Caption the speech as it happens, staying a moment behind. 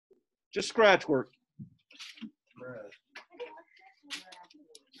Just scratch work.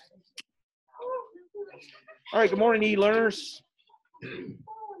 All right, good morning, e-learners.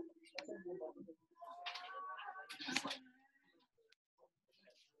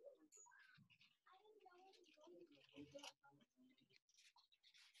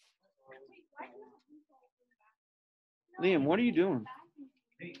 Liam, what are you doing?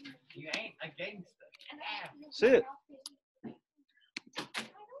 You ain't a gangster. Sit.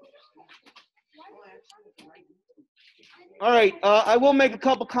 All right, I will make a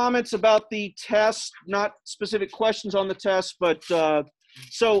couple comments about the test, not specific questions on the test, but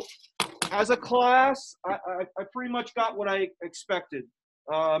so as a class, I pretty much got what I expected.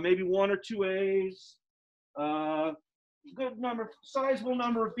 Maybe 1 or 2 A's, good number, sizable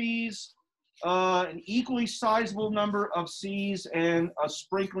number of B's, an equally sizable number of C's, and a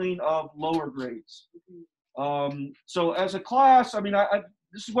sprinkling of lower grades. So as a class, I mean,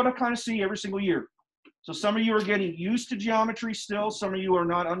 this is what I kind of see every single year. So some of you are getting used to geometry still. Some of you are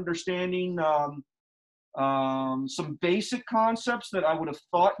not understanding some basic concepts that I would have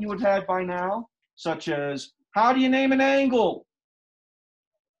thought you would have by now, such as, how do you name an angle?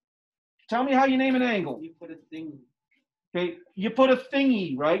 Tell me how you name an angle. You put a thing. Okay, you put a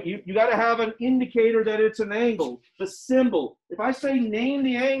thingy, right? You got to have an indicator that it's an angle, the symbol. If I say name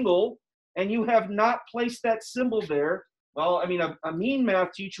the angle and you have not placed that symbol there, well, I mean, a mean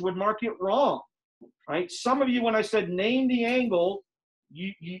math teacher would mark it wrong, right? Some of you, when I said name the angle,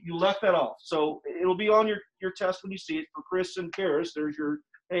 you left that off. So it'll be on your test when you see it. For Chris and Karis, there's your,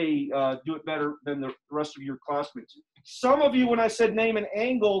 hey, do it better than the rest of your classmates. Some of you, when I said name an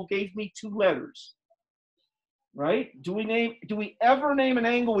angle, gave me 2 letters. Right? Do we ever name an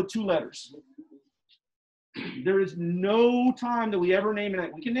angle with 2 letters? There is no time that we ever name an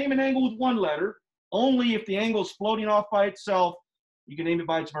angle. We can name an angle with 1 letter, only if the angle is floating off by itself, you can name it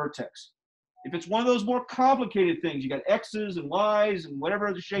by its vertex. If it's one of those more complicated things, you got X's and Y's and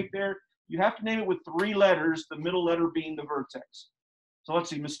whatever the shape there, you have to name it with 3 letters, the middle letter being the vertex. So let's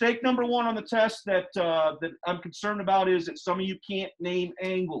see, mistake number 1 on the test that I'm concerned about is that some of you can't name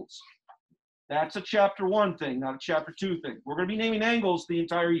angles. That's a chapter 1 thing, not a chapter 2 thing. We're going to be naming angles the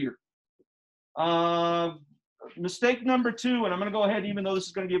entire year. Mistake number 2, and I'm going to go ahead, even though this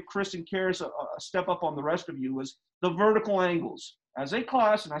is going to give Chris and Karis a step up on the rest of you, was the vertical angles. As a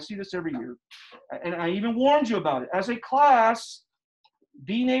class, and I see this every year, and I even warned you about it, as a class,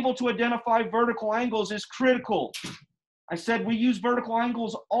 being able to identify vertical angles is critical. I said we use vertical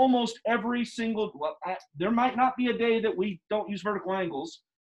angles almost every single, well, there might not be a day that we don't use vertical angles.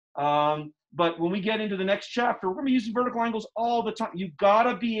 But when we get into the next chapter, we're going to be using vertical angles all the time. You've got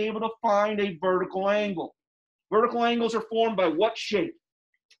to be able to find a vertical angle. Vertical angles are formed by what shape?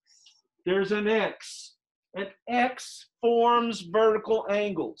 There's an X. An X forms vertical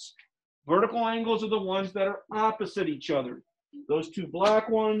angles. Vertical angles are the ones that are opposite each other. Those 2 black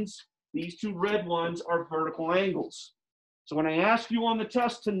ones, these 2 red ones are vertical angles. So when I ask you on the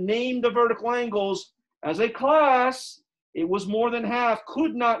test to name the vertical angles, as a class, it was more than half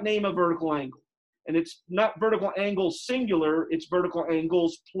could not name a vertical angle. And it's not vertical angles singular, it's vertical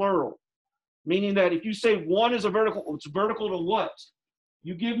angles plural. Meaning that if you say one is a vertical, it's vertical to what?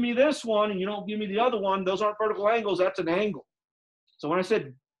 You give me this one and you don't give me the other one, those aren't vertical angles, that's an angle. So when I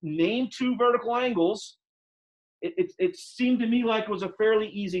said name 2 vertical angles, it seemed to me like it was a fairly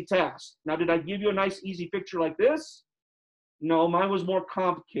easy task. Now, did I give you a nice easy picture like this? No, mine was more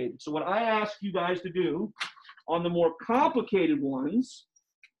complicated. So what I asked you guys to do on the more complicated ones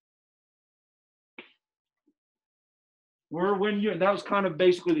were that was kind of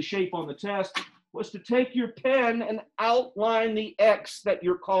basically the shape on the test, was to take your pen and outline the X that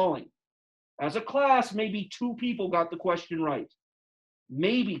you're calling. As a class, maybe 2 people got the question right.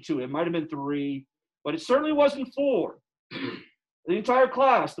 Maybe 2, it might have been 3, but it certainly wasn't 4. The entire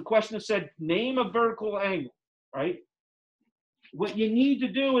class, the question that said, name a vertical angle, right? What you need to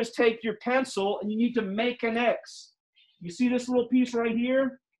do is take your pencil and you need to make an X. You see this little piece right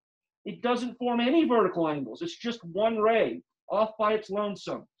here? It doesn't form any vertical angles. It's just 1 ray off by its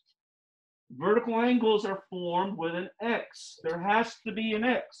lonesome. Vertical angles are formed with an X. There has to be an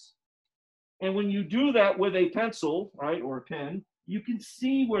X. And when you do that with a pencil, right, or a pen, you can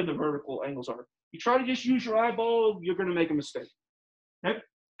see where the vertical angles are. You try to just use your eyeball, you're going to make a mistake. Okay?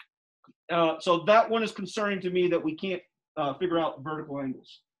 So that one is concerning to me that we can't figure out vertical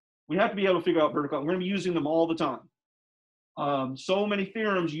angles. We have to be able to figure out vertical. We're going to be using them all the time. So many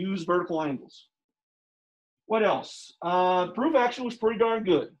theorems use vertical angles. What else? Proof actually was pretty darn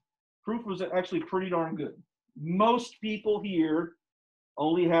good. Proof was actually pretty darn good. Most people here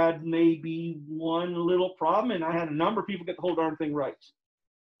only had maybe one little problem, and I had a number of people get the whole darn thing right.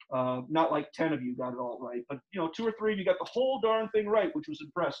 Not like 10 of you got it all right, but 2 or 3 of you got the whole darn thing right, which was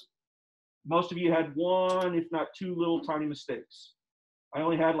impressive. Most of you had 1, if not 2 little tiny mistakes. I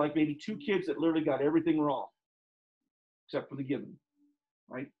only had like maybe 2 kids that literally got everything wrong, except for the given,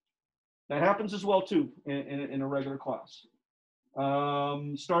 right? That happens as well too in a regular class.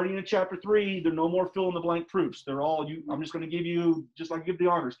 Starting in chapter 3, there are no more fill in the blank proofs. They're all I'm just going to give you, just like I give the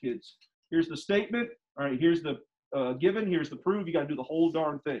honors kids. Here's the statement. All right, here's the given. Here's the proof. You got to do the whole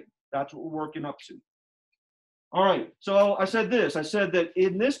darn thing. That's what we're working up to. All right, so I said this. I said that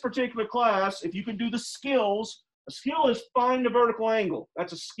in this particular class, if you can do the skills, a skill is find the vertical angle.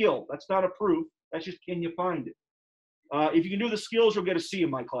 That's a skill. That's not a proof. That's just can you find it. If you can do the skills, you'll get a C in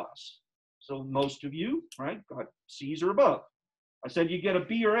my class. So most of you, right, got C's or above. I said you get a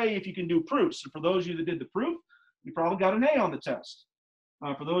B or A if you can do proofs. And for those of you that did the proof, you probably got an A on the test.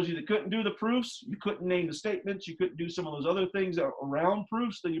 For those of you that couldn't do the proofs, you couldn't name the statements, you couldn't do some of those other things around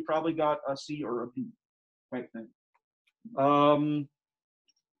proofs, then you probably got a C or a B. Right then.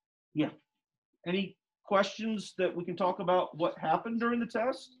 Yeah. Any questions that we can talk about what happened during the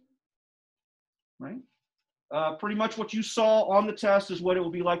test? Right? Pretty much what you saw on the test is what it will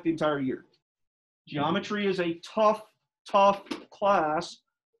be like the entire year. Geometry is a tough class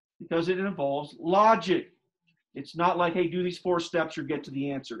because it involves logic. It's not like, hey, do these 4 steps or get to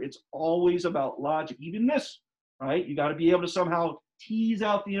the answer. It's always about logic. Even this, right? You got to be able to somehow tease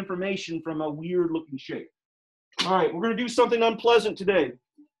out the information from a weird looking shape. All right, we're going to do something unpleasant today.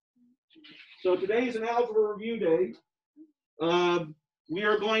 So today is an algebra review day. We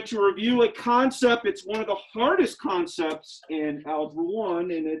are going to review a concept. It's one of the hardest concepts in Algebra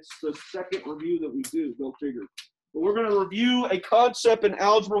 1, and it's the second review that we do, go figure. But we're going to review a concept in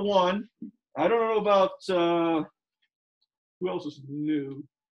Algebra 1. I don't know about, who else is new?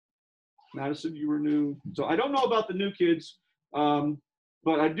 Madison, you were new. So I don't know about the new kids,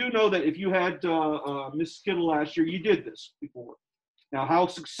 but I do know that if you had Miss Skittle last year, you did this before. Now, how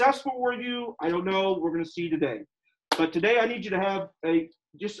successful were you? I don't know. We're going to see today. But today I need you to have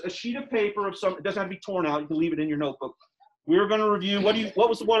just a sheet of paper of some, it doesn't have to be torn out. You can leave it in your notebook. We're going to review, what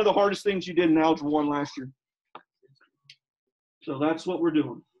was one of the hardest things you did in Algebra 1 last year? So that's what we're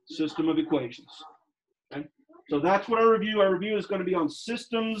doing, system of equations. Okay? So that's what our review is going to be on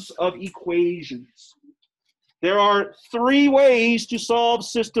systems of equations. There are 3 ways to solve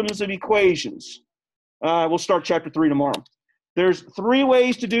systems of equations. We'll start chapter 3 tomorrow. There's 3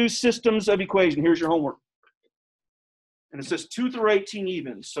 ways to do systems of equations. Here's your homework. And it says 2 through 18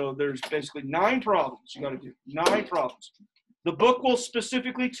 even. So there's basically 9 problems you got to do. 9 problems. The book will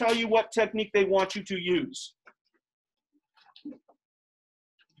specifically tell you what technique they want you to use.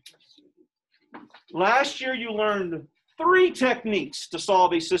 Last year you learned 3 techniques to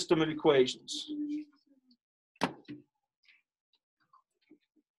solve a system of equations.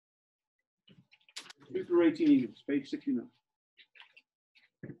 Two through 18 evens, page 69.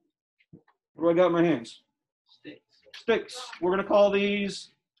 What do I got in my hands? Sticks. We're going to call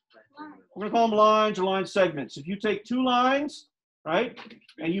these, we're going to call them lines or line segments. If you take 2 lines, right,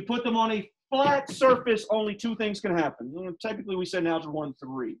 and you put them on a flat surface, only 2 things can happen. Technically, we said in Algebra 1,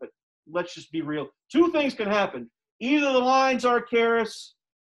 3, but let's just be real. 2 things can happen. Either the lines are Keras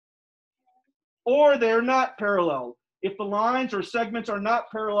or they're not parallel. If the lines or segments are not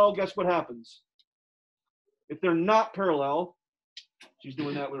parallel, guess what happens? If they're not parallel, she's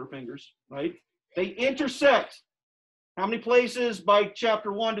doing that with her fingers, right? They intersect. How many places by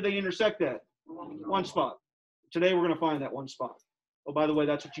chapter 1 do they intersect at? 1 spot. Today we're going to find that 1 spot. Oh, by the way,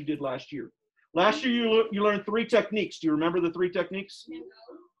 that's what you did last year. Last year you learned 3 techniques. Do you remember the 3 techniques? Do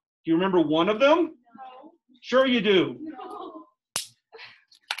you remember one of them? No. Sure you do. No.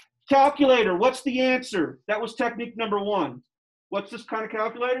 Calculator, what's the answer? That was technique number 1. What's this kind of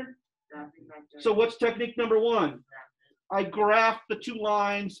calculator? So what's technique number 1? I graph the 2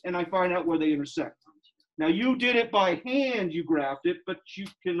 lines and I find out where they intersect. Now you did it by hand, you graphed it, but you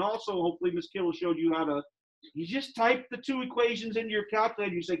can also, hopefully Ms. Kittle showed you how to, you just type the 2 equations into your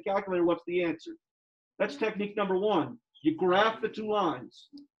calculator, you say, calculator, what's the answer? That's technique number 1. You graph the 2 lines.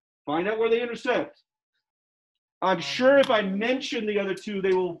 Find out where they intersect. I'm sure if I mention the other 2,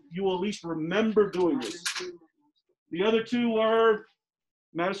 you will at least remember doing this. The other 2 were,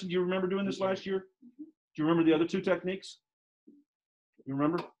 Madison, do you remember doing this last year? Do you remember the other 2 techniques? You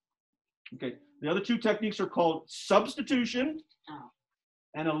remember? Okay. The other 2 techniques are called substitution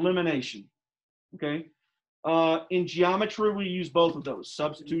and elimination. Okay. In geometry, we use both of those,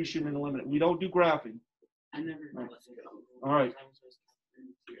 substitution and elimination. We don't do graphing. Right. All right.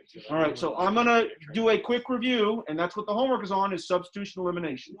 All right, so I'm going to do a quick review, and that's what the homework is on, is substitution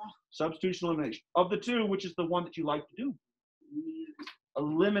elimination. Substitution elimination. Of the 2, which is the one that you like to do?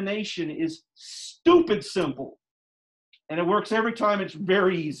 Elimination is stupid simple. And it works every time. It's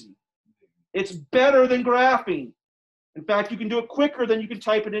very easy. It's better than graphing. In fact, you can do it quicker than you can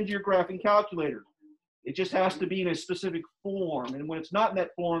type it into your graphing calculator. It just has to be in a specific form. And when it's not in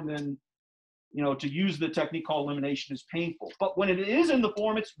that form, then, you know, to use the technique called elimination is painful. But when it is in the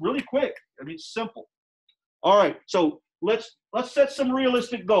form, it's really quick. I mean, it's simple. All right, so let's set some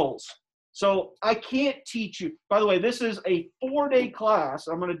realistic goals. So I can't teach you. By the way, this is a 4-day class.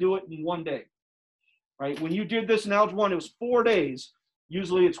 I'm going to do it in 1 day. Right? When you did this in Algebra 1, it was 4 days.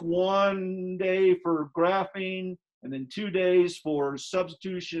 Usually it's 1 day for graphing, and then 2 days for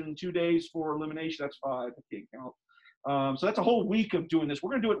substitution, 2 days for elimination. That's 5. I can't count. So that's a whole week of doing this.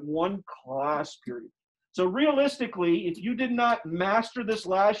 We're going to do it in 1 class period. So realistically, if you did not master this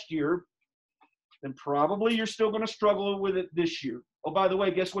last year, then probably you're still going to struggle with it this year. Oh, by the way,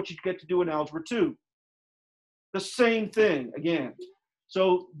 guess what you get to do in Algebra 2? The same thing again.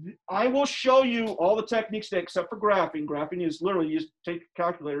 So I will show you all the techniques today except for graphing. Graphing is literally you just take a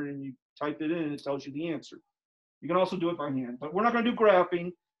calculator and you type it in and it tells you the answer. You can also do it by hand, but we're not going to do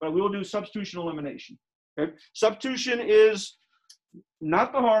graphing, but we will do substitution elimination. Okay? Substitution is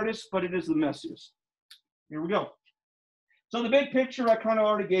not the hardest, but it is the messiest. Here we go. So the big picture, I kind of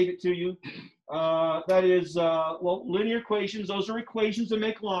already gave it to you. That is, well, linear equations. Those are equations that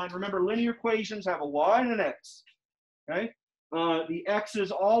make a line. Remember, linear equations have a y and an x. Okay? The x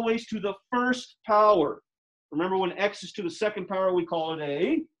is always to the first power. Remember, when x is to the second power, we call it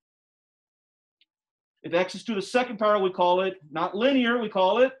a. If x is to the second power, we call it not linear. We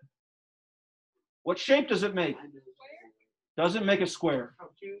call it. What shape does it make? Doesn't make a square.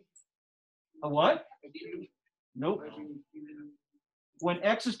 A what? Nope. When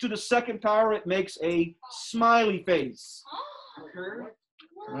x is to the second power, it makes a smiley face.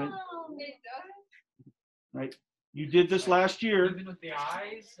 Right? Right. You did this last year. Even with the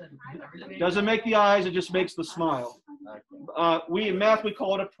eyes and everything. Doesn't make the eyes, it just makes the smile. We in math, we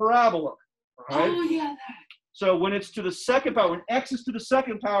call it a parabola. Right? Oh, yeah. So when it's to the second power, when x is to the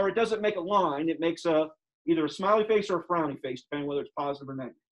second power, it doesn't make a line. It makes either a smiley face or a frowny face, depending whether it's positive or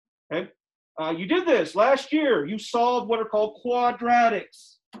negative. Okay? You did this last year. You solved what are called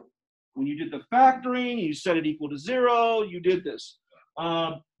quadratics. When you did the factoring, you set it equal to 0. You did this.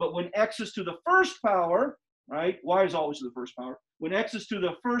 But when x is to the first power, right? Y is always to the first power. When x is to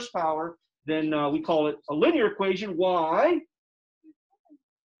the first power, then we call it a linear equation. Why?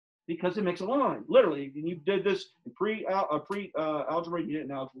 Because it makes a line. Literally, and you did this in pre-algebra, you did it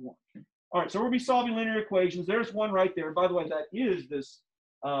in Algebra 1. All right, so we'll be solving linear equations. There's one right there. By the way, that is this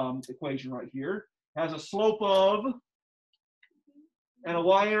equation right here. Has a slope of and a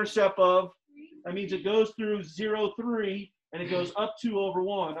y-intercept of. That means it goes through 0, 3, and it goes up 2 over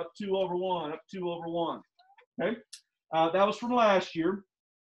 1, up 2 over 1, up 2 over 1. Okay? That was from last year.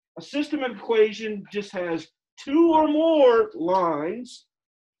 A system of equation just has 2 or more lines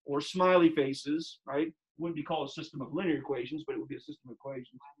or smiley faces, right? Wouldn't be called a system of linear equations, but it would be a system of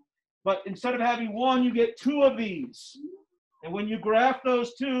equations. But instead of having 1, you get 2 of these. And when you graph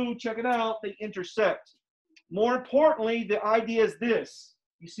those 2, check it out, they intersect. More importantly, the idea is this.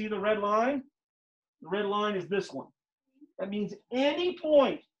 You see the red line? The red line is this one. That means any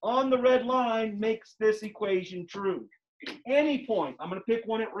point on the red line makes this equation true. Any point. I'm going to pick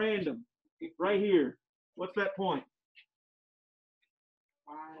one at random. Right here. What's that point?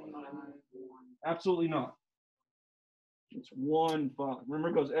 Absolutely not. It's 1, 5. Remember,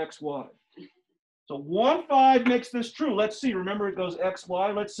 it goes x, y. So 1, 5 makes this true. Let's see. Remember, it goes x,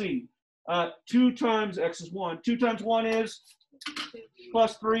 y. Let's see. 2 times x is 1. 2 times 1 is,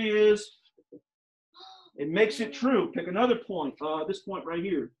 plus 3 is. It makes it true. Pick another point. This point right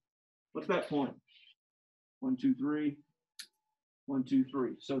here. What's that point? 1, 2, 3. 1, 2,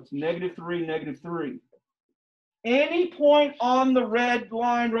 3. So it's -3, -3. Any point on the red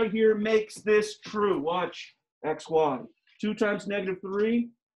line right here makes this true. Watch. X, y. 2 times -3.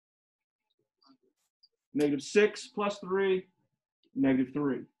 -6 plus 3.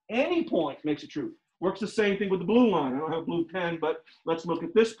 -3. Any point makes it true. Works the same thing with the blue line. I don't have a blue pen, but let's look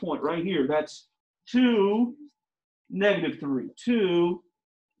at this point right here. That's 2, -3. 2,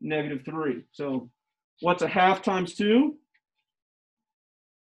 -3. So what's a half times 2?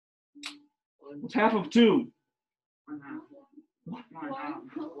 What's half of 2?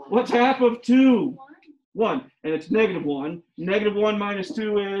 What's half of 2? 1. And it's -1. -1 minus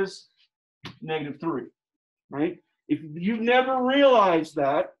 2 is -3. Right? If you've never realized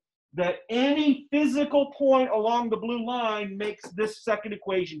that any physical point along the blue line makes this second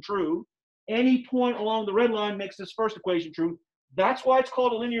equation true, any point along the red line makes this first equation true, that's why it's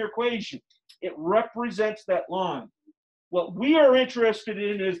called a linear equation. It represents that line. What we are interested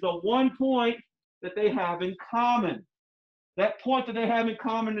in is the one point that they have in common. That point that they have in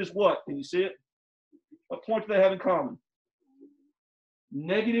common is what? Can you see it? What point do they have in common?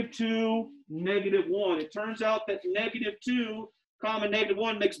 -2, -1. It turns out that -2,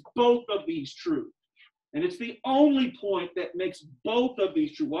 -1 makes both of these true. And it's the only point that makes both of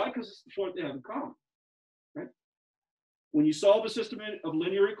these true. Why? Because it's the point they have in common. Right? When you solve a system of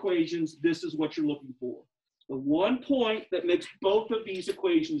linear equations, this is what you're looking for. The one point that makes both of these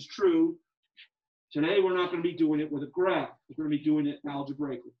equations true. Today, we're not going to be doing it with a graph. We're going to be doing it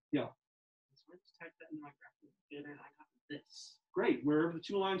algebraically. Yeah. So I just typed that in my graph, and I got this. Great. Wherever the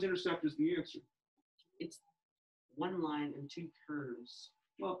two lines intersect is the answer. It's one line and two curves.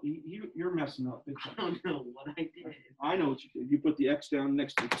 Well, you're messing up. I don't know what I did. I know what you did. You put the X down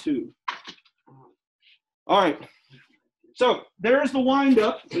next to 2. All right. So there's the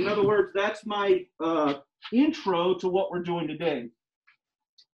windup. In other words, that's my intro to what we're doing today.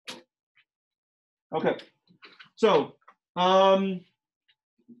 Okay. So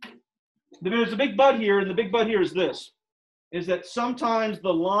there's a big but here, and the big but here is this, is that sometimes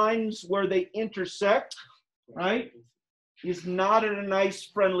the lines where they intersect, right, is not at a nice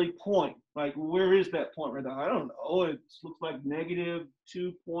friendly point. Like, where is that point right there? I don't know. It looks like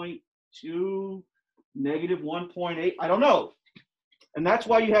 -2.2, -1.8. I don't know. And that's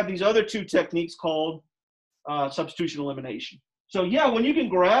why you have these other two techniques called substitution elimination. So yeah, when you can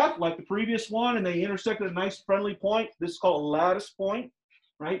graph like the previous one and they intersect at a nice friendly point, this is called a lattice point,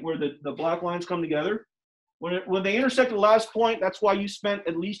 right, where the black lines come together. When they intersect at the last point, that's why you spent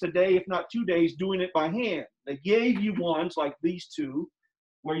at least a day, if not 2 days, doing it by hand. They gave you ones like these two,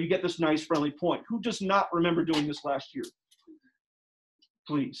 where you get this nice friendly point. Who does not remember doing this last year?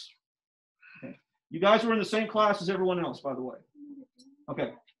 Please. Okay. You guys were in the same class as everyone else, by the way.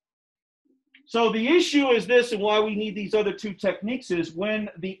 Okay. So the issue is this, and why we need these other two techniques is when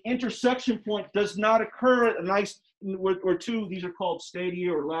the intersection point does not occur at a nice, where two, these are called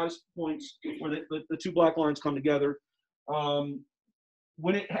stadia or lattice points, where the two black lines come together.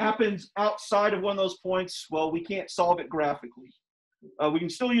 When it happens outside of one of those points, well, we can't solve it graphically. We can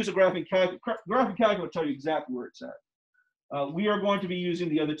still use a graphing calculator. Graphing calculator will tell you exactly where it's at. We are going to be using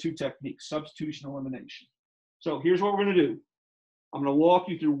the other two techniques, substitution and elimination. So here's what we're going to do. I'm going to walk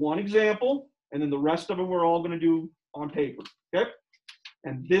you through one example, and then the rest of them we're all going to do on paper, okay?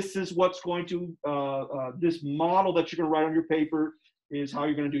 And this is what's going to, this model that you're going to write on your paper is how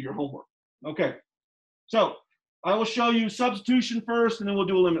you're going to do your homework. Okay, so I will show you substitution first, and then we'll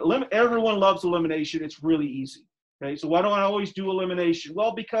do elimination. Everyone loves elimination. It's really easy, okay? So why don't I always do elimination?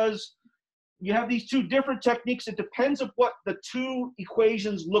 Well, because you have these two different techniques. It depends on what the two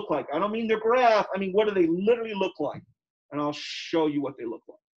equations look like. I don't mean their graph. I mean, what do they literally look like? And I'll show you what they look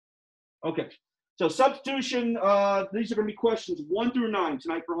like. Okay, so substitution, these are going to be questions 1 through 9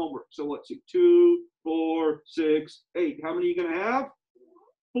 tonight for homework. So let's see, 2, 4, 6, 8. How many are you going to have?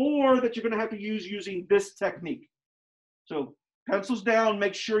 4 that you're going to have to use using this technique. So pencils down,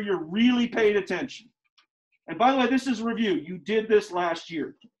 make sure you're really paying attention. And by the way, this is a review. You did this last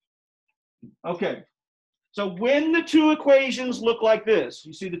year. Okay, so when the two equations look like this,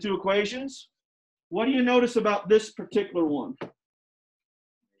 you see the two equations? What do you notice about this particular one?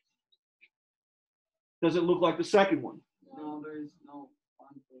 Does it look like the second one? No, there is no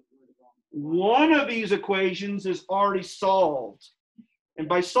one of these equations is already solved. And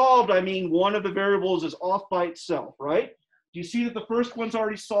by solved, I mean one of the variables is off by itself, right? Do you see that the first one's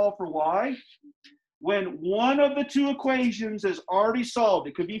already solved for y? When one of the two equations is already solved,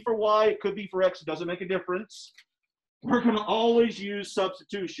 it could be for y, it could be for x, it doesn't make a difference. We're going to always use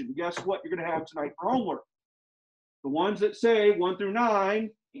substitution. Guess what you're going to have tonight for homework? The ones that say 1 through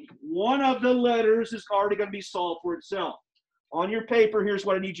 9, one of the letters is already going to be solved for itself. On your paper, here's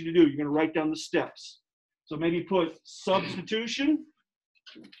what I need you to do. You're going to write down the steps. So maybe put substitution.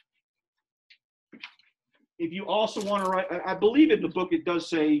 If you also want to write, I believe in the book it does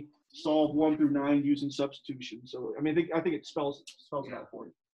say solve 1 through 9 using substitution. So I mean, I think it spells it out for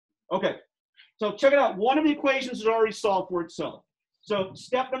you. Okay. So check it out. One of the equations is already solved for itself. So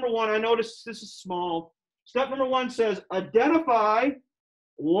step number 1, I noticed this is small. Step number 1 says identify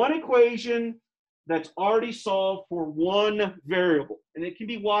one equation that's already solved for one variable. And it can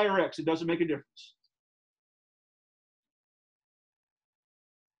be y or x. It doesn't make a difference.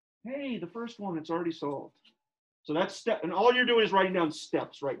 Hey, the first one, it's already solved. So that's step, and all you're doing is writing down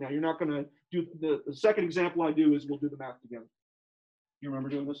steps right now. You're not going to do, the second example I do is we'll do the math together. You remember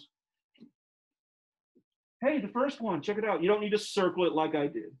doing this? Hey, the first one, check it out. You don't need to circle it like I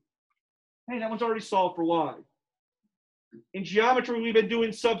did. Hey, that one's already solved for y. In geometry, we've been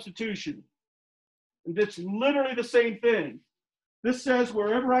doing substitution. And it's literally the same thing. This says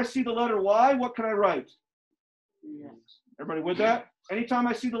wherever I see the letter Y, what can I write? Yes. Everybody with that? Anytime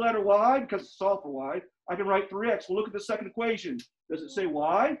I see the letter Y, because it's solved for Y, I can write 3x. Well, look at the second equation. Does it say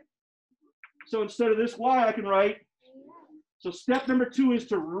Y? So instead of this Y, I can write. So step number 2 is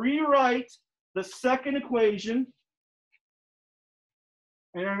to rewrite the second equation.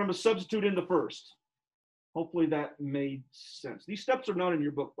 And I'm going to substitute in the first. Hopefully that made sense. These steps are not in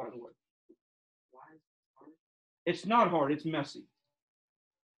your book, by the way. Why is it hard? It's not hard. It's messy.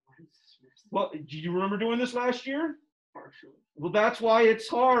 Why is this messy? Well, do you remember doing this last year? Partially. Well, that's why it's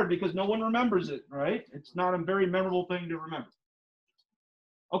hard, because no one remembers it, right? It's not a very memorable thing to remember.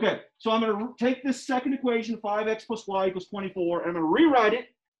 Okay, so I'm going to take this second equation, 5x plus y equals 24, and I'm going to rewrite it.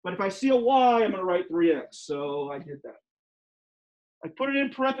 But if I see a y, I'm going to write 3x. So I did that. I put it in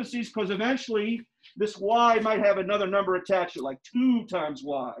parentheses because eventually this y might have another number attached to it, like 2 times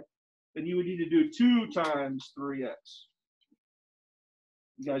y. Then you would need to do 2 times 3x.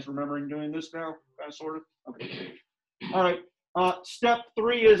 You guys remembering doing this now? Kind of, sort of? Okay. All right. Step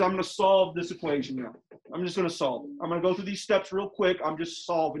 3 is I'm going to solve this equation now. I'm just going to solve it. I'm going to go through these steps real quick. I'm just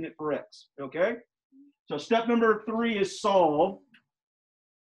solving it for x. Okay? So step number 3 is solve.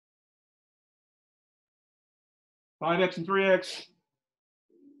 5x and 3x.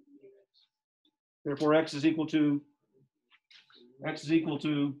 Therefore, x is equal to 3. X is equal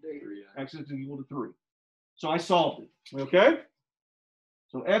to 3. So I solved it. Okay?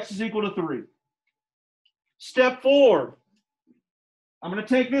 So x is equal to 3. Step 4. I'm going to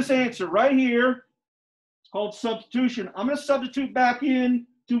take this answer right here. It's called substitution. I'm going to substitute back in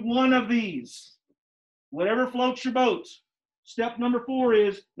to one of these. Whatever floats your boat. Step number 4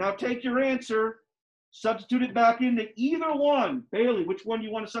 is now take your answer, substitute it back into either one. Bailey, which one do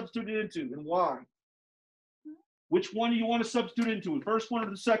you want to substitute it into and why? Which one do you want to substitute into? The first one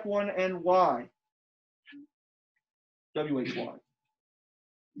or the second one, and why? WHY.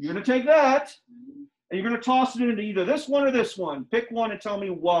 You're going to take that, and you're going to toss it into either this one or this one. Pick one and tell me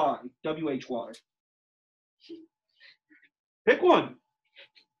why. WHY. Pick one.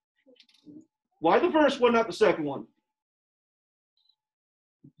 Why the first one, not the second one?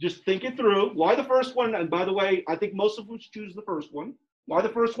 Just think it through. Why the first one? And by the way, I think most of us choose the first one. Why the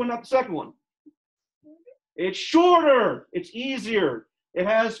first one, not the second one? It's shorter. It's easier. It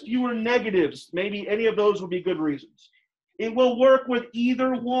has fewer negatives. Maybe any of those would be good reasons. It will work with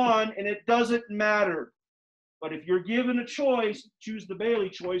either one, and it doesn't matter. But if you're given a choice, choose the Bailey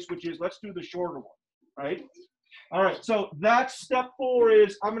choice, which is let's do the shorter one, right? All right, so that's step 4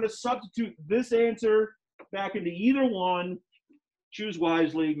 is I'm going to substitute this answer back into either one. Choose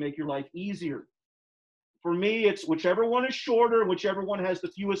wisely, make your life easier. For me, it's whichever one is shorter, whichever one has the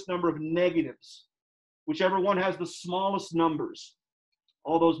fewest number of negatives, whichever one has the smallest numbers.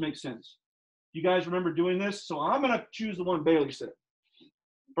 All those make sense. You guys remember doing this? So I'm going to choose the one Bailey said.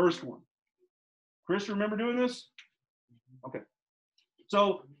 First one. Chris, remember doing this? Okay.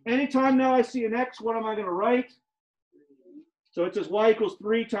 So anytime now I see an x, what am I going to write? So it says y equals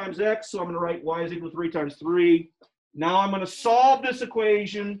 3 times x, so I'm going to write y is equal to 3 times 3. Now I'm going to solve this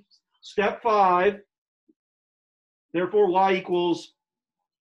equation, step 5. Therefore, y equals,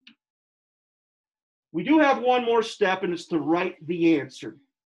 we do have one more step, and it's to write the answer.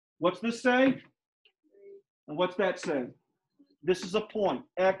 What's this say? And what's that say? This is a point,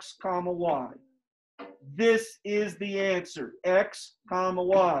 x comma y. This is the answer, x comma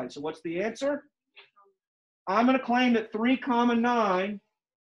y. So what's the answer? I'm going to claim that 3 comma 9,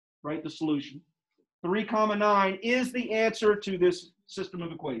 write the solution, 3 comma 9 is the answer to this system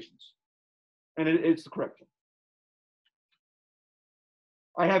of equations. And it's the correct one.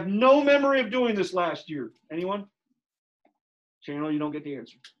 I have no memory of doing this last year. Anyone? Chandler, you don't get the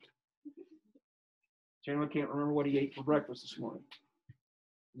answer. Chandler can't remember what he ate for breakfast this morning.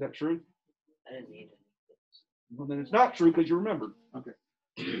 Is that true? I didn't eat it. Well, then it's not true because you remembered. Okay.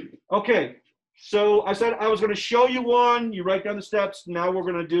 Okay. So I said I was going to show you one. You write down the steps. Now we're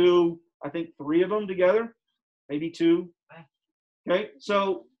going to do, I think, 3 of them together, maybe 2. Okay.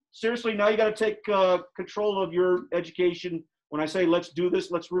 So seriously, now you got to take control of your education. When I say let's do this,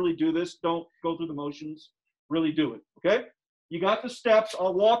 let's really do this. Don't go through the motions. Really do it. Okay. You got the steps.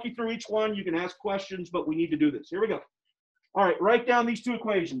 I'll walk you through each one. You can ask questions, but we need to do this. Here we go. All right. Write down these 2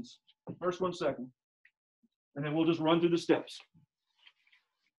 equations. First one, second. And then we'll just run through the steps.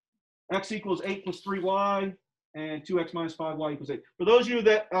 X equals 8 plus 3y, and 2x minus 5y equals 8. For those of you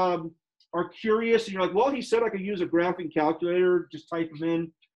that are curious, and you're like, well, he said I could use a graphing calculator, just type them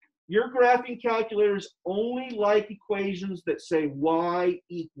in. Your graphing calculators only like equations that say y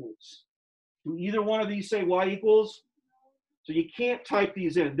equals. Do either one of these say y equals? So you can't type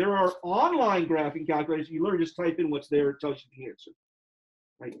these in. There are online graphing calculators. You literally just type in what's there. It tells you the answer.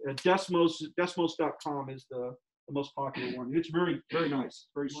 Right? Desmos.com is the most popular one. It's very, very nice.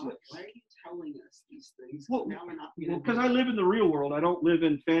 Very slick. Why are you telling us these things? Well, now we're not because I live in the real world. I don't live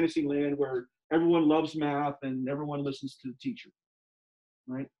in fantasy land where everyone loves math and everyone listens to the teacher.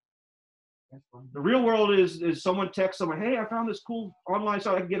 Right? The real world is someone texts someone, hey, I found this cool online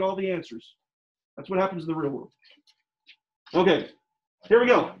site. I can get all the answers. That's what happens in the real world. Okay, here we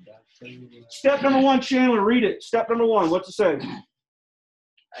go. Step number 1, Chandler, read it. Step number 1, what's it say?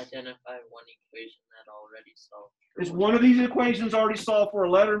 Identify one equation that already solved. Is one of these equations already solved for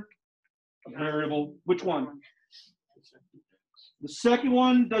a letter? A variable. Which one? The second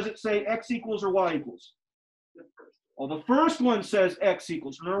one, does it say x equals or y equals? Well, the first one says x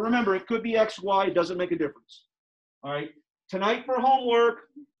equals. Now remember, it could be x, y. It doesn't make a difference. All right. Tonight for homework,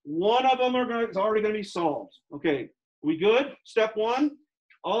 one of them is already going to be solved. Okay. We good? Step 1.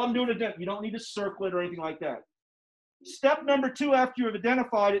 All I'm doing is you don't need to circle it or anything like that. Step number 2, after you have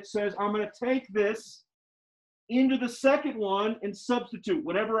identified it, says I'm going to take this into the second one and substitute.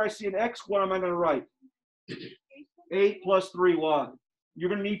 Whenever I see an x, what am I going to write? 8 plus 3y. You're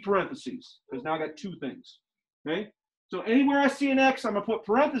going to need parentheses because now I got 2 things. Okay? So anywhere I see an x, I'm going to put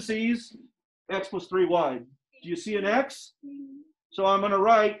parentheses, x plus 3y. Do you see an x? So I'm going to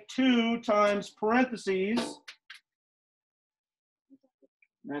write 2 times parentheses.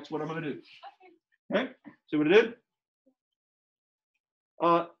 That's what I'm going to do. Okay? See what it did?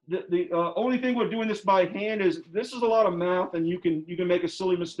 The only thing with doing this by hand is this is a lot of math, and you can make a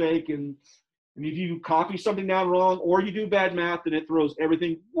silly mistake, and if you copy something down wrong or you do bad math, then it throws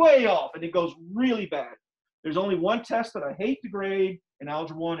everything way off, and it goes really bad. There's only one test that I hate to grade in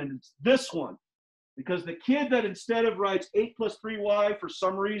Algebra 1, and it's this one. Because the kid that instead of writes 8 plus 3y for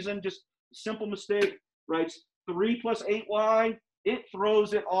some reason, just a simple mistake, writes 3 plus 8y, it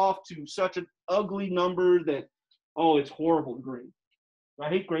throws it off to such an ugly number that, oh, it's horrible to grade. I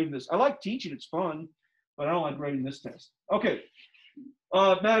hate grading this. I like teaching, it's fun, but I don't like grading this test. Okay,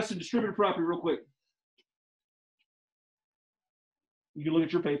 Madison, distributive property real quick. You can look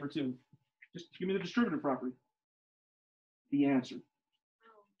at your paper too. Just give me the distributive property. The answer.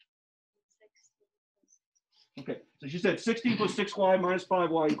 Okay, so she said 16 plus 6y minus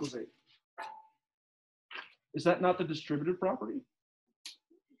 5y equals 8. Is that not the distributive property?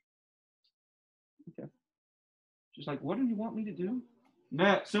 Okay. She's like, what do you want me to do?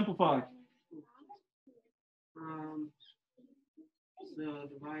 Matt, simplify. So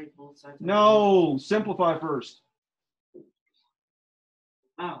divide both sides. No, simplify first.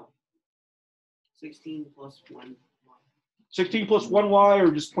 Oh. 16 plus 1. 16 plus 1y,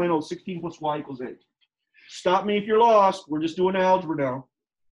 or just plain old 16 plus y equals 8. Stop me if you're lost. We're just doing algebra now.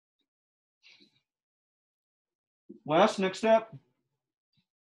 Wes, next step.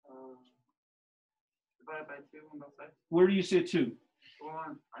 Divide by 2 on both sides. Where do you see a 2?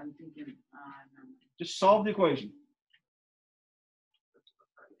 Well, I'm thinking, Just solve the equation.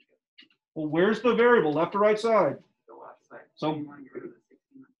 Well, where's the variable, left or right side? the left side. So, you want to get rid of the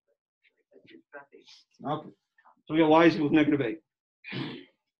 16. okay. So we got y is equals -8.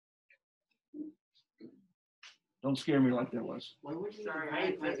 Don't scare me like that, Wes. Why would you Sorry,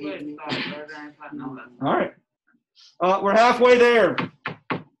 divide by that's 8 what and I make thought. All right. We're halfway there.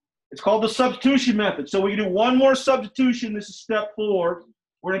 It's called the substitution method. So we can do one more substitution. This is step 4.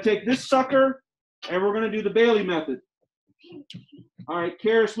 We're going to take this sucker, and we're going to do the Bailey method. All right,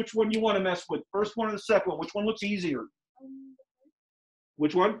 Karis, which one do you want to mess with? First one or the second one? Which one looks easier?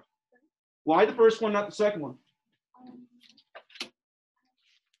 Which one? Why the first one, not the second one?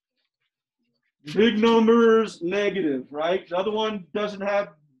 Big numbers, negative, right? The other one doesn't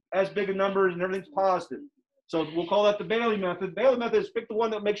have as big a numbers and everything's positive. So we'll call that the Bailey method. Bailey method is pick the one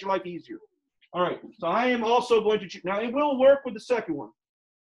that makes your life easier. All right, so I am also going to choose. Now, it will work with the second one.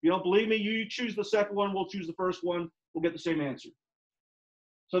 If you don't believe me, you choose the second one, we'll choose the first one, we'll get the same answer.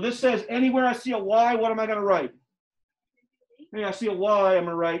 So this says, anywhere I see a y, what am I going to write? Hey, I see a y, I'm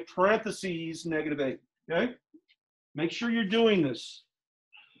going to write parentheses -8, okay? Make sure you're doing this.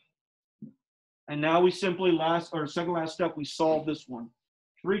 And now we simply second last step, we solve this one.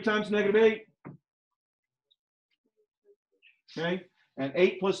 3 times -8. Okay, and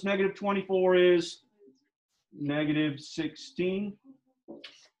 8 plus -24 is -16.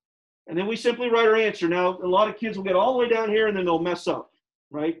 And then we simply write our answer. Now, a lot of kids will get all the way down here and then they'll mess up,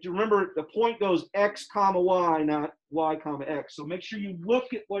 right? Remember, the point goes x comma y, not y comma x. So make sure you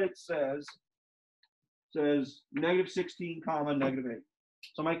look at what it says. It says -16 comma -8.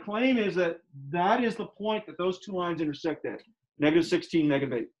 So my claim is that that is the point that those two lines intersect at, -16,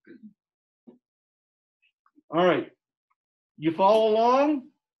 -8. All right. You follow along?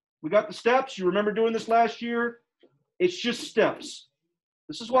 We got the steps. You remember doing this last year? It's just steps.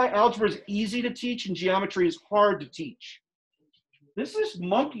 This is why algebra is easy to teach and geometry is hard to teach. This is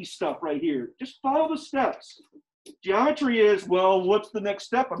monkey stuff right here. Just follow the steps. Geometry is, well, what's the next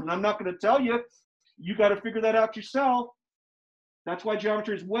step? I mean, I'm not going to tell you. You got to figure that out yourself. That's why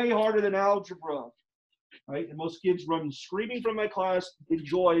geometry is way harder than algebra. Right? And most kids run screaming from my class in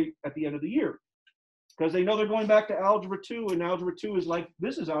joy at the end of the year because they know they're going back to Algebra 2, and Algebra 2 is like,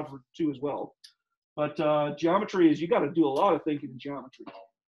 this is Algebra 2 as well. But geometry is, you got to do a lot of thinking in geometry.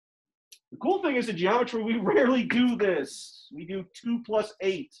 The cool thing is in geometry, we rarely do this. We do 2 plus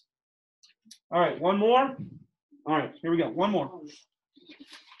 8. All right, one more. All right, here we go. One more.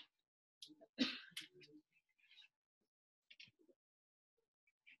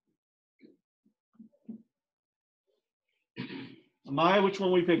 Amaya, which one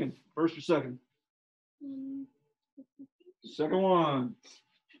are we picking? First or second? Second one.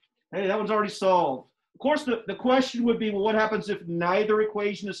 Hey, that one's already solved. Of course, the question would be, well, what happens if neither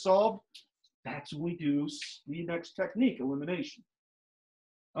equation is solved? That's what we do, the next technique, elimination.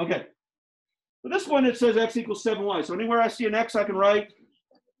 Okay. For this one, it says x equals 7y. So anywhere I see an x, I can write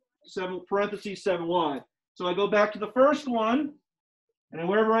 7 parentheses 7y. So I go back to the first one, and then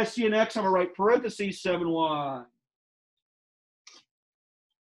wherever I see an x, I'm going to write parentheses 7y.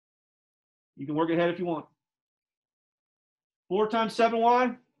 You can work ahead if you want. 4 times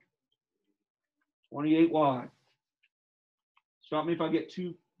 7y, 28y. Stop me if I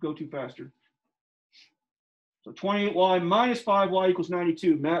go too faster. So 28y minus 5y equals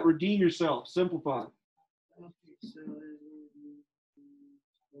 92. Matt, redeem yourself. Simplify. Okay, so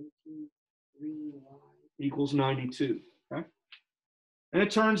 23y equals 92. Okay. And it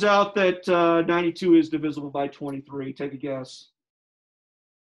turns out that 92 is divisible by 23. Take a guess.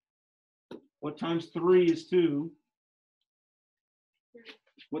 What times 3 is 2?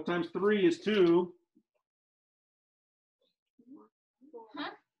 What times 3 is 2?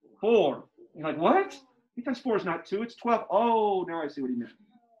 4. You're like, what? 3 times 4 is not 2, it's 12. Oh, now I see what he meant.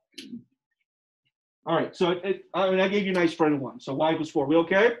 All right, so I gave you a nice friendly one. So y equals 4. We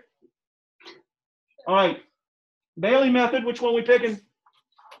okay? All right. Bailey method, which one are we picking?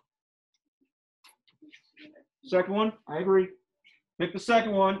 Second one? I agree. Pick the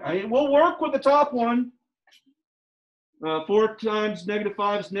second one. We'll work with the top one. 4 times negative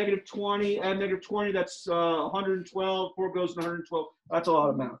 5 is negative 20. Add negative 20, that's 112. 4 goes to 112. That's a lot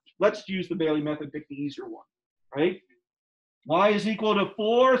of math. Let's use the Bailey method, pick the easier one, right? Y is equal to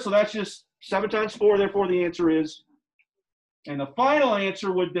 4, so that's just 7 times 4, therefore the answer is. And the final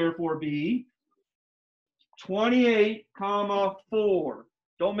answer would therefore be 28, comma 4.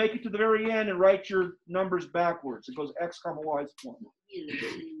 Don't make it to the very end and write your numbers backwards. It goes x, comma y is 1.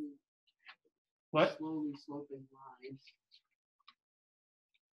 What? slowly sloping lines.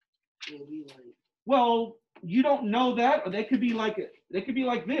 Maybe like. Well, you don't know that, or they could be like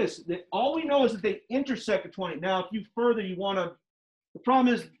this. All we know is that they intersect at 20. Now, if you want to, the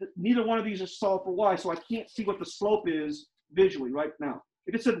problem is that neither one of these is solved for y, so I can't see what the slope is visually right now.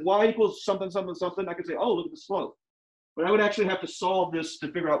 If it said y equals something, something, something, I could say, oh, look at the slope. But I would actually have to solve this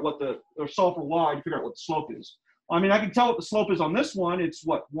to figure out or solve for y to figure out what the slope is. I mean, I can tell what the slope is on this one. It's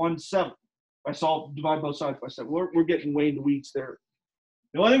what, 1/7. Divide both sides by 7. We're getting way in the weeds there.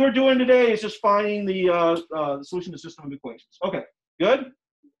 The only thing we're doing today is just finding the solution to the system of equations. Okay, good?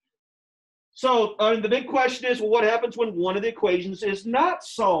 So the big question is, well, what happens when one of the equations is not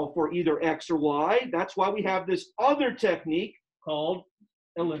solved for either x or y? That's why we have this other technique called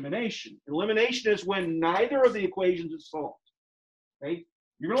elimination. Elimination is when neither of the equations is solved. Okay?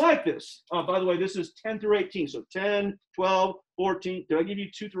 You're going to like this. By the way, this is 10 through 18. So 10, 12, 14. Did I give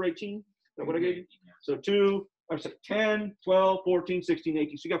you 2 through 18? Is that what I gave you? So 10, 12, 14, 16,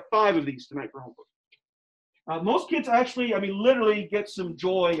 18. So you got 5 of these tonight for homework. Most kids actually, literally get some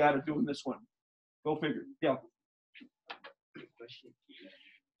joy out of doing this one. Go figure. Yeah.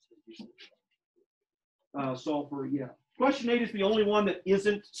 Solve for, yeah. Question 8 is the only one that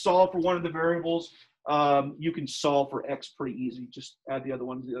isn't solved for one of the variables. You can solve for x pretty easy. Just add the other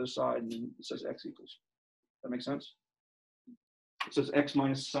one to the other side, and then it says x equals. That makes sense? It says x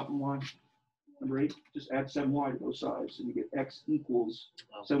minus something y. Number 8, just add 7y to both sides, and you get x equals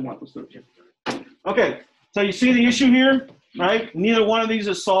 7y plus 13. Okay, so you see the issue here, right? Neither one of these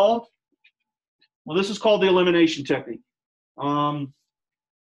is solved. Well, this is called the elimination technique. So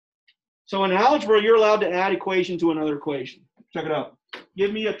in algebra, you're allowed to add equation to another equation. Check it out.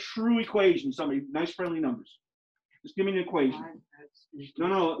 Give me a true equation, somebody, nice friendly numbers. Just give me an equation.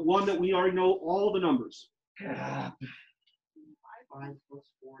 No, one that we already know all the numbers. 5 plus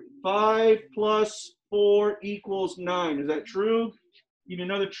 4 equals 5 plus 4 equals 9. Is that true? Give me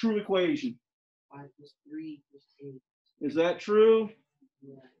another true equation. 5 plus 3 equals 8. Is that true?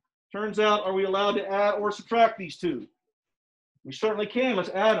 Yeah. Turns out, are we allowed to add or subtract these two? We certainly can. Let's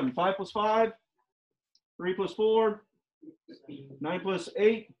add them. 5 plus 5, 3 plus 4, 9 plus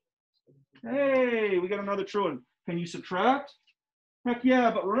 8. Hey, we got another true one. Can you subtract? Heck yeah,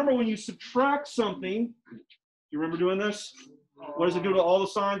 but remember when you subtract something, you remember doing this? What does it do to all the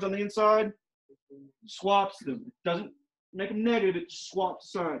signs on the inside? Swaps them. It doesn't make them negative, it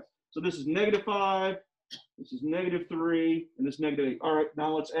swaps signs. So this is -5, this is -3, and this is -8. All right,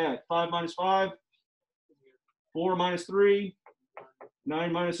 now let's add. 5 minus 5, 4 minus 3,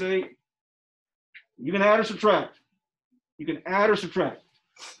 9 minus 8. You can add or subtract. You can add or subtract.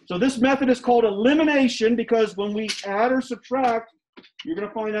 So this method is called elimination because when we add or subtract, you're going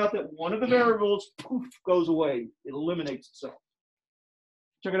to find out that one of the variables, poof, goes away. It eliminates itself.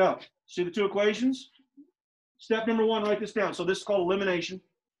 Check it out. See the two equations? Step number 1, write this down. So this is called elimination.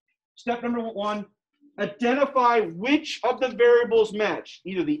 Step number 1, identify which of the variables match.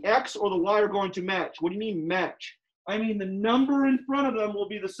 Either the x or the y are going to match. What do you mean match? I mean the number in front of them will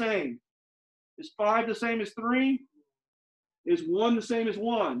be the same. Is 5 the same as 3? Is 1 the same as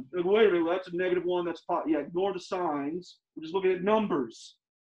 1? Wait a minute, that's a -1, that's positive. Yeah, ignore the signs. We're just looking at numbers.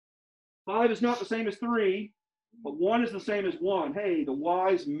 5 is not the same as 3, but 1 is the same as 1. Hey, the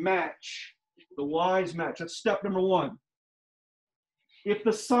y's match. The y's match. That's step number 1. If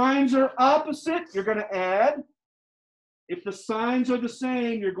the signs are opposite, you're going to add. If the signs are the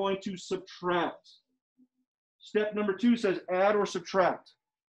same, you're going to subtract. Step number 2 says add or subtract.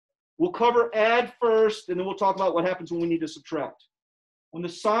 We'll cover add first, and then we'll talk about what happens when we need to subtract. When the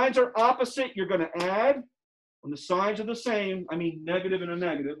signs are opposite, you're going to add. When the signs are the same, I mean negative and a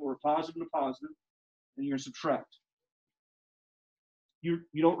negative, or a positive and a positive, then you're going to subtract. You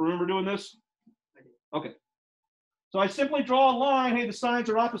don't remember doing this? Okay. So I simply draw a line. Hey, the signs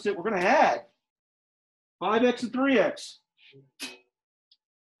are opposite. We're going to add 5x and 3x.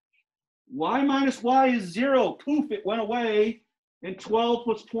 Y minus y is 0. Poof, it went away. And 12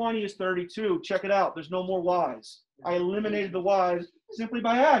 plus 20 is 32. Check it out. There's no more y's. I eliminated the y's simply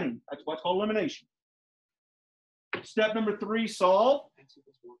by adding. That's what's called elimination. Step number 3, solve. X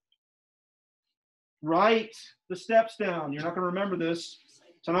equals 1. Write the steps down. You're not going to remember this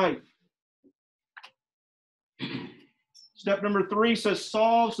tonight. Step number 3 says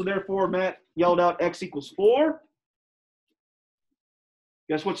solve. So therefore, Matt yelled out x equals 4.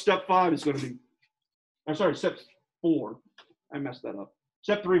 Guess what step 5 is going to be? I'm sorry, step 4. I messed that up.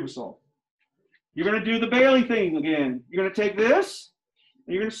 Step 3 was solved. You're going to do the Bailey thing again. You're going to take this,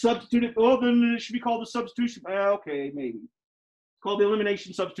 and you're going to substitute it. Oh, then it should be called the substitution. Okay, maybe. It's called the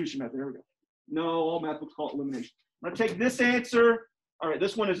elimination substitution method. There we go. No, all math books call it elimination. I'm going to take this answer. All right,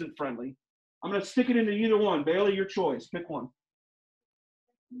 this one isn't friendly. I'm going to stick it into either one. Bailey, your choice. Pick one.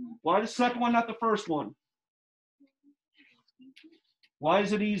 Why the second one, not the first one? Why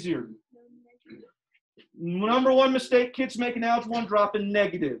is it easier? Number 1 mistake kids make in Algebra 1, drop in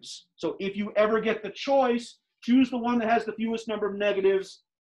negatives. So if you ever get the choice, choose the one that has the fewest number of negatives.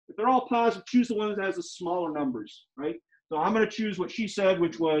 If they're all positive, choose the one that has the smaller numbers, right? So I'm going to choose what she said,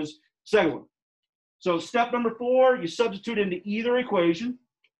 which was the second one. So step number 4, you substitute into either equation.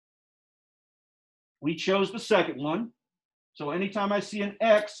 We chose the second one. So anytime I see an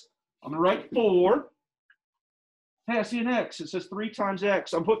x, I'm going to write 4. Hey, I see an x. It says 3 times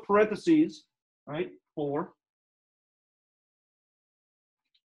x. I'm put parentheses, right? 4.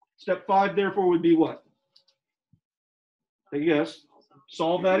 Step 5, therefore, would be what? Take a guess.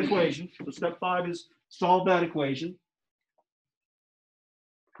 Solve that equation. So step 5 is solve that equation.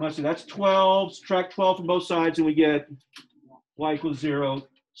 Let's see, that's 12. Subtract 12 from both sides, and we get y equals 0.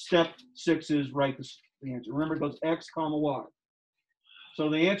 Step 6 is write the answer. Remember, it goes x comma y. So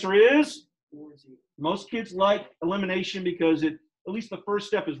the answer is, most kids like elimination because at least the first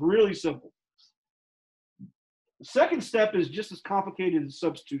step is really simple. The second step is just as complicated as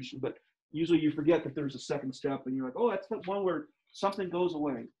substitution, but usually you forget that there's a second step and you're like, oh, that's the one where something goes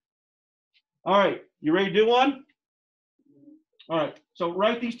away. All right, you ready to do one? All right, so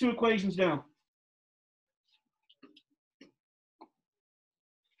write these two equations down.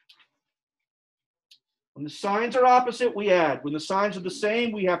 When the signs are opposite, we add. When the signs are the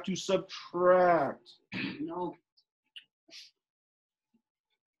same, we have to subtract. No.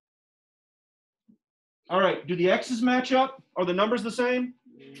 All right, do the x's match up? Are the numbers the same?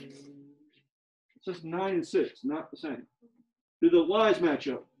 It says 9 and 6, not the same. Do the y's match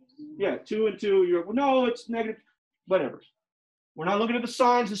up? Yeah, 2 and 2. You're, well, no, it's negative. Whatever. We're not looking at the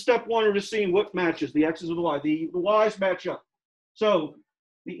signs in step 1. We're just seeing what matches, the x's or the y. The y's match up. So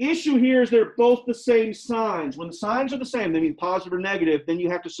the issue here is they're both the same signs. When the signs are the same, they mean positive or negative, then you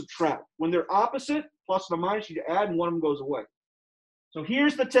have to subtract. When they're opposite, plus or minus, you add and one of them goes away. So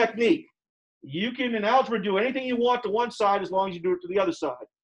here's the technique. You can, in algebra, do anything you want to one side as long as you do it to the other side.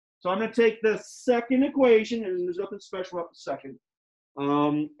 So I'm going to take the second equation, and there's nothing special about the second,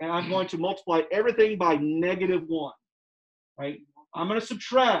 and I'm going to multiply everything by -1, right? I'm going to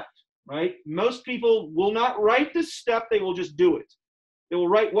subtract, right? Most people will not write this step. They will just do it. They will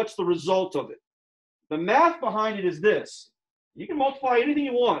write what's the result of it. The math behind it is this. You can multiply anything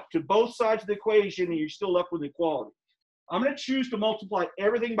you want to both sides of the equation, and you're still left with equality. I'm going to choose to multiply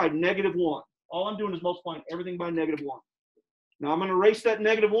everything by -1. All I'm doing is multiplying everything by -1. Now I'm going to erase that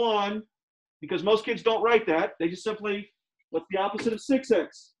 -1 because most kids don't write that. They just simply, what's the opposite of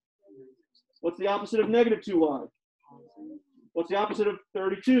 6x? What's the opposite of -2y? What's the opposite of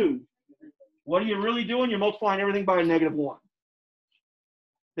 32? What are you really doing? You're multiplying everything by a -1.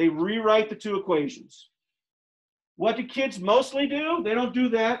 They rewrite the two equations. What do kids mostly do? They don't do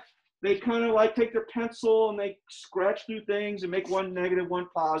that. They kind of like take their pencil and they scratch through things and make one negative, one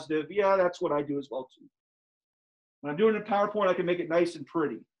positive. Yeah, that's what I do as well too. When I'm doing it in PowerPoint, I can make it nice and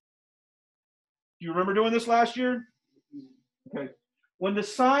pretty. Do you remember doing this last year? Okay. When the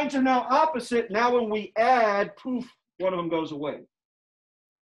signs are now opposite, now when we add, poof, one of them goes away.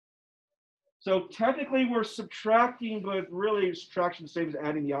 So technically we're subtracting, but really subtraction is the same as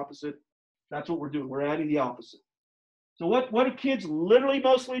adding the opposite. That's what we're doing. We're adding the opposite. So what do kids literally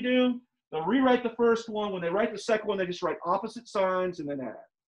mostly do? They'll rewrite the first one. When they write the second one, they just write opposite signs and then add.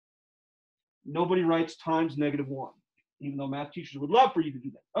 Nobody writes times -1, even though math teachers would love for you to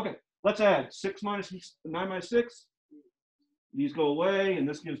do that. Okay, let's add 9 minus 6. These go away, and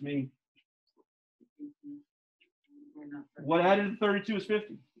this gives me, what added to 32 is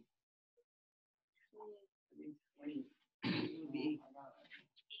 50?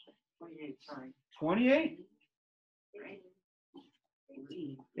 28?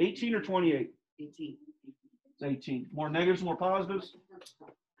 18 or 28? 18. It's 18. More negatives, more positives?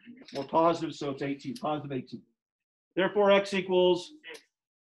 More positives, so it's 18. Positive 18. Therefore, x equals?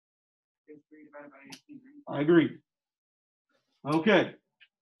 I agree. Okay.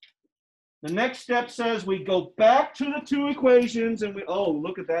 The next step says we go back to the two equations and we, oh,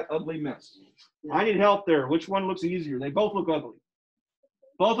 look at that ugly mess. I need help there. Which one looks easier? They both look ugly.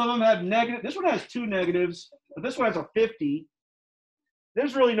 Both of them have negative. This one has 2 negatives, but this one has a 50.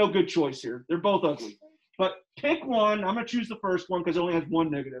 There's really no good choice here. They're both ugly. But pick one. I'm going to choose the first one because it only has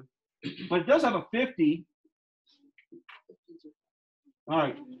 1 negative. But it does have a 50. All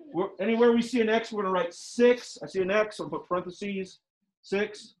right. Anywhere we see an x, we're going to write 6. I see an x. I'll put parentheses.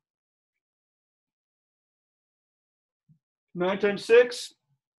 6. 9 times 6.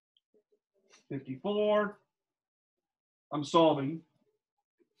 54. I'm solving.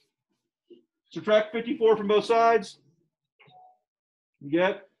 Subtract 54 from both sides. You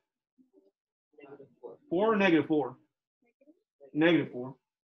get 4 or -4? -4.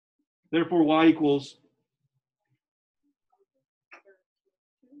 Therefore, y equals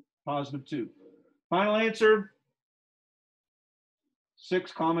 +2. Final answer,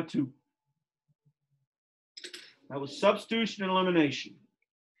 6, 2. That was substitution and elimination.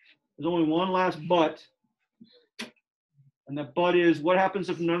 There's only one last but. And the but is, what happens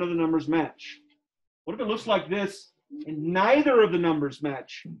if none of the numbers match? What if it looks like this and neither of the numbers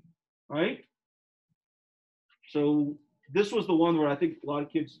match, right? So this was the one where I think a lot of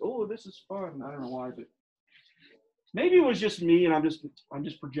kids, oh, this is fun. I don't know why, but maybe it was just me and I'm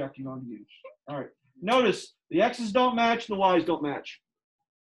just projecting onto you. All right. Notice the x's don't match and the y's don't match.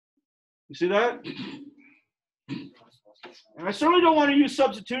 You see that? And I certainly don't want to use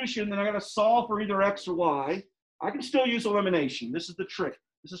substitution, then I got to solve for either x or y. I can still use elimination. This is the trick.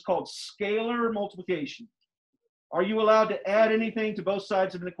 This is called scalar multiplication. Are you allowed to add anything to both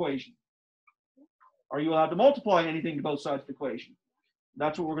sides of an equation? Are you allowed to multiply anything to both sides of the equation?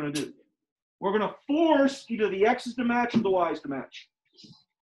 That's what we're going to do. We're going to force either the x's to match or the y's to match.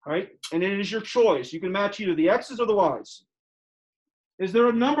 All right? And it is your choice. You can match either the x's or the y's. Is there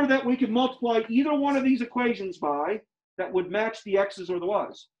a number that we can multiply either one of these equations by that would match the x's or the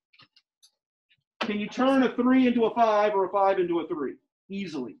y's? Can you turn a 3 into a 5 or a 5 into a 3?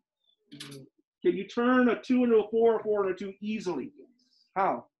 Easily. Can you turn a 2 into a 4 or a 4 into a 2? Easily.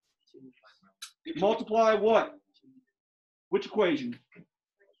 How? Multiply what? Which equation?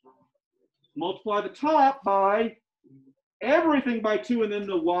 Multiply the top by everything by 2 and then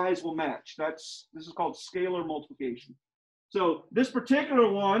the y's will match. This is called scalar multiplication. So this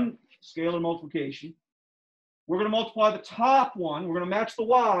particular one, scalar multiplication, we're going to multiply the top one. We're going to match the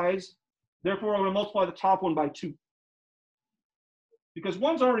y's. Therefore, I'm going to multiply the top one by 2. because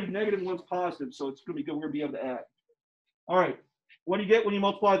one's already negative and one's positive, so it's going to be good. We're going to be able to add. All right. What do you get when you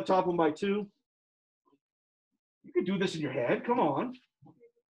multiply the top one by 2? You can do this in your head. Come on.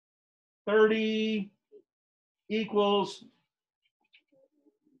 30 equals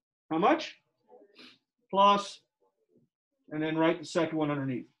how much? Plus, and then write the second one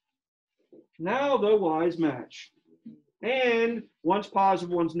underneath. Now the y's match. And one's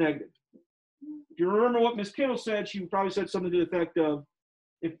positive, one's negative. If you remember what Miss Kittle said, she probably said something to the effect of,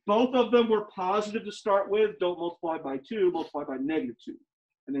 if both of them were positive to start with, don't multiply by 2, multiply by -2.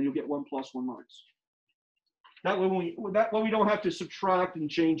 And then you'll get 1 plus 1 minus. That way we don't have to subtract and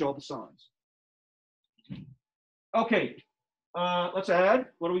change all the signs. Okay, let's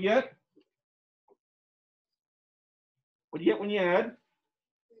add. What do we get? What do you get when you add?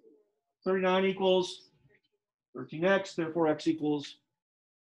 39 equals 13x, therefore x equals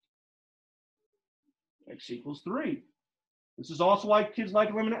 3. This is also why kids like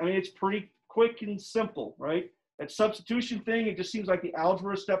eliminate. I mean, it's pretty quick and simple, right? That substitution thing, it just seems like the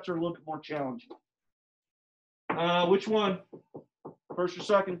algebra steps are a little bit more challenging. Which one? First or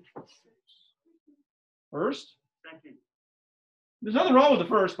second? First? Second. There's nothing wrong with the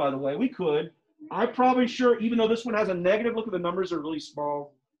first, by the way. We could. I'm probably sure, even though this one has a negative, look at the numbers are really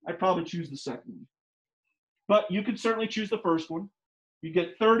small, I'd probably choose the second one. But you could certainly choose the first one. You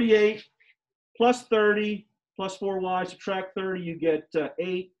get 38 plus 30 plus 4y, subtract 30, you get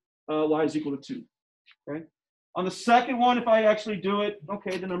 8, y is equal to 2. Okay. On the second one, if I actually do it,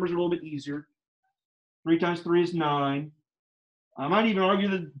 okay, the numbers are a little bit easier. 3 times 3 is 9. I might even argue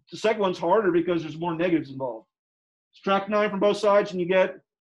that the second one's harder because there's more negatives involved. Subtract 9 from both sides and you get,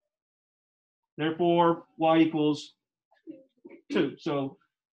 therefore, y equals 2. So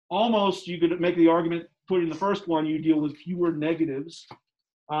almost you could make the argument, put in the first one, you deal with fewer negatives.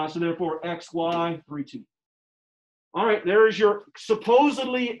 So therefore, x, y, 3, 2. All right, there is your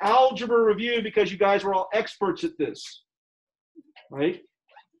supposedly algebra review because you guys were all experts at this, right?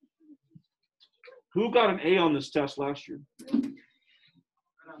 Who got an A on this test last year?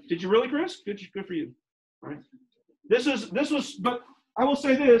 Did you really, Chris? Good for you. All right. This was, but I will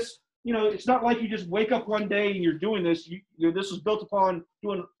say this, you know, it's not like you just wake up one day and you're doing this. This was built upon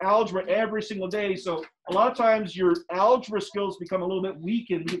doing algebra every single day. So a lot of times your algebra skills become a little bit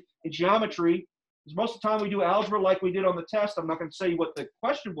weakened in geometry. Because most of the time we do algebra like we did on the test. I'm not going to say what the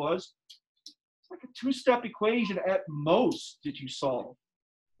question was. It's like a 2-step equation at most that you solve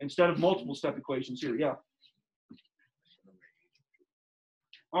instead of multiple step equations here. Yeah.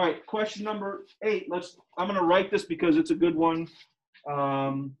 All right, question number 8. I'm going to write this because it's a good one.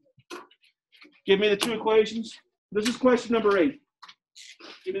 Give me the 2 equations. This is question number 8.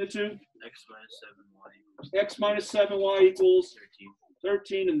 Give me the 2. X minus 7y equals X minus 7y equals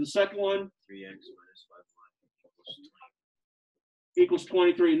 13. And the second one? 3x minus 5y equals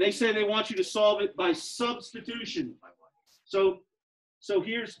 23. And they say they want you to solve it by substitution. So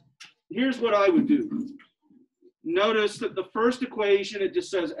here's what I would do. Notice that the first equation, it just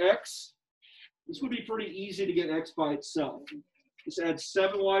says x. This would be pretty easy to get x by itself. Just add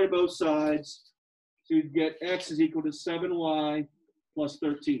 7y to both sides. So you get x is equal to 7y plus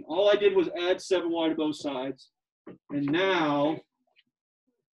 13. All I did was add 7y to both sides. And now,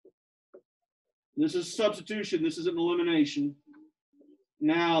 this is substitution. This is an elimination.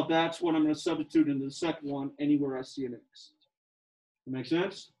 Now that's what I'm going to substitute into the second one anywhere I see an x. Make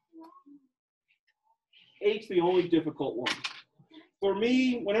sense? 8's the only difficult one. For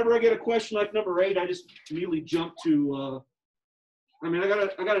me, whenever I get a question like number 8, I just immediately jump to, I mean, I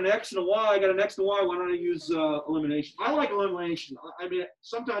got an x and a y. I got an x and a y. Why don't I use elimination? I like elimination. I mean,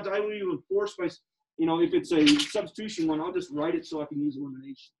 sometimes I will even force my, you know, if it's a substitution one, I'll just write it so I can use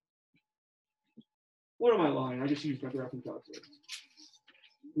elimination. What am I lying? I just use my graphing calculator.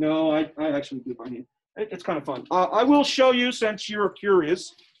 No, I actually do by hand. It's kind of fun. I will show you, since you're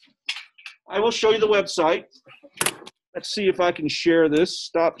curious, I will show you the website. Let's see if I can share this.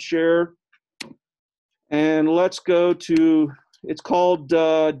 Stop share. And let's go to, it's called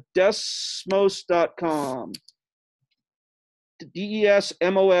desmos.com.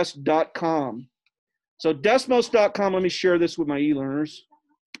 DESMOS.com. So desmos.com, let me share this with my e-learners.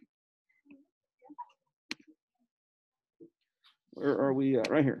 Where are we at?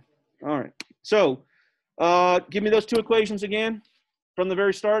 Right here. All right. So give me those 2 equations again from the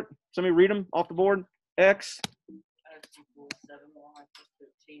very start. Somebody read them off the board. X. X equals 7y plus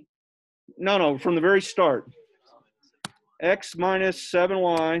 13. No, from the very start. X minus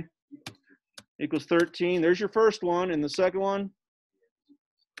 7y equals 13. There's your first one. And the second one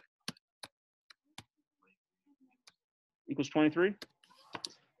equals 23.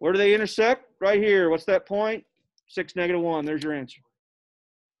 Where do they intersect? Right here. What's that point? 6, -1. There's your answer.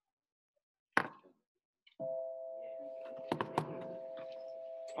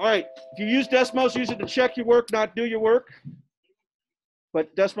 All right. If you use Desmos, use it to check your work, not do your work.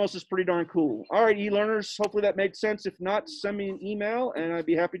 But Desmos is pretty darn cool. All right, e-learners, hopefully that makes sense. If not, send me an email, and I'd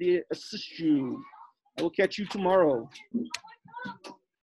be happy to assist you. I will catch you tomorrow.